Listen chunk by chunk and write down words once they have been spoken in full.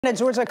A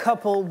Georgia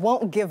couple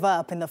won't give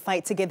up in the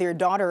fight to get their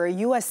daughter a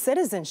U.S.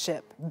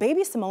 citizenship.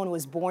 Baby Simone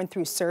was born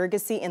through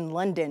surrogacy in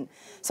London,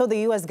 so the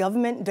U.S.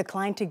 government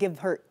declined to give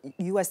her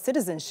U.S.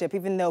 citizenship,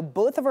 even though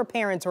both of her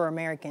parents are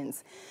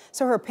Americans.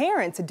 So her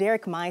parents,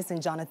 Derek Mice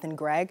and Jonathan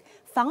Gregg,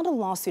 filed a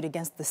lawsuit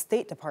against the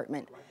State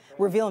Department.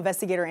 Reveal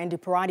investigator Andy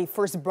Parati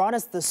first brought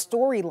us the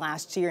story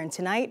last year, and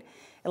tonight,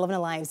 11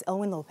 Alive's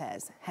Elwin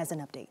Lopez has an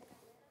update.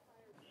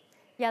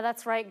 Yeah,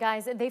 that's right,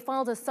 guys. They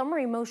filed a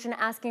summary motion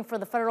asking for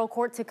the federal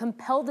court to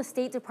compel the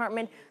State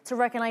Department to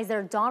recognize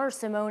their daughter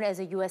Simone as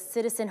a U.S.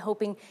 citizen,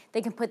 hoping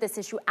they can put this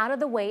issue out of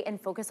the way and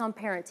focus on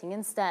parenting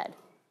instead.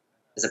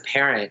 As a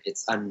parent,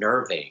 it's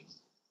unnerving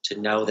to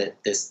know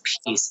that this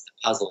piece of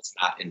the puzzle is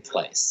not in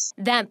place.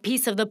 That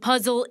piece of the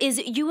puzzle is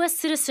U.S.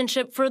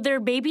 citizenship for their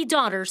baby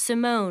daughter,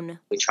 Simone.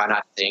 We try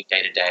not to think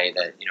day to day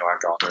that, our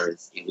daughter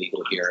is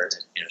illegal here,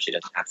 that, she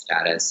doesn't have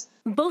status.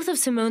 Both of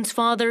Simone's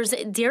fathers,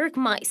 Derek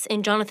Mice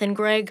and Jonathan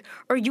Gregg,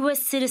 are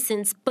U.S.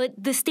 citizens, but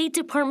the State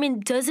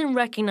Department doesn't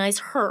recognize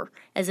her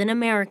as an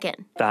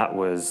American. That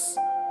was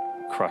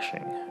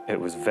crushing. It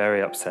was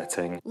very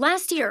upsetting.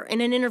 Last year, in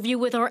an interview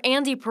with our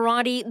Andy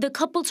Parati, the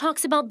couple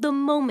talks about the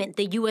moment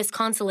the U.S.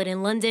 consulate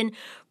in London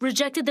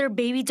rejected their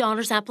baby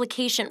daughter's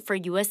application for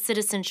U.S.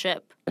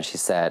 citizenship. And she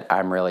said,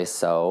 "I'm really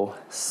so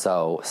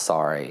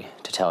sorry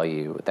to tell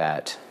you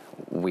that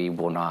we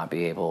will not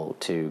be able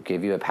to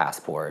give you a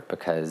passport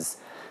because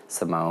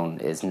Simone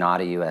is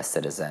not a U.S.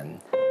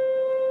 citizen."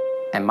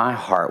 And my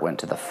heart went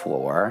to the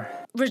floor.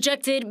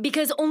 Rejected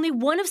because only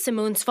one of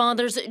Simone's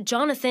fathers,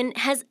 Jonathan,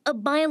 has a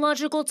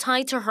biological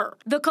tie to her.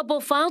 The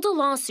couple filed a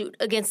lawsuit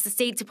against the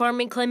State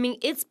Department claiming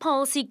its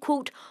policy,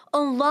 quote,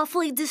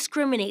 unlawfully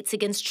discriminates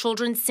against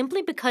children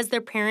simply because their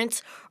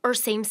parents are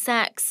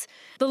same-sex.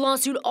 The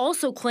lawsuit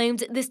also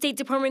claimed the State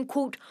Department,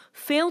 quote,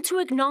 failed to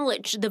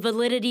acknowledge the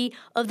validity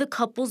of the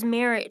couple's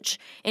marriage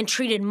and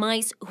treated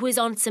Mice, who is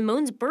on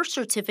Simone's birth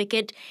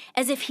certificate,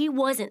 as if he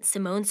wasn't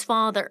Simone's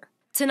father.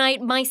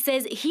 Tonight, Mice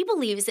says he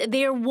believes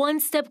they are one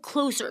step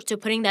closer to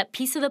putting that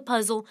piece of the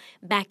puzzle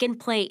back in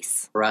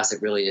place. For us,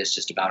 it really is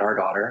just about our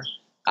daughter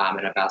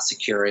and about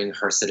securing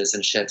her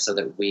citizenship so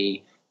that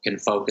we can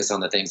focus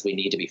on the things we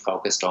need to be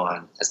focused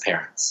on as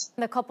parents.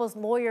 The couple's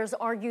lawyers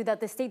argue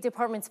that the State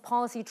Department's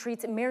policy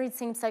treats married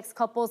same-sex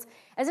couples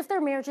as if their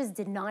marriages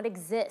did not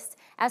exist.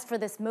 As for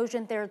this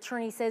motion, their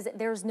attorney says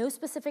there is no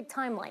specific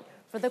timeline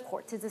for the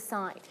court to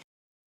decide.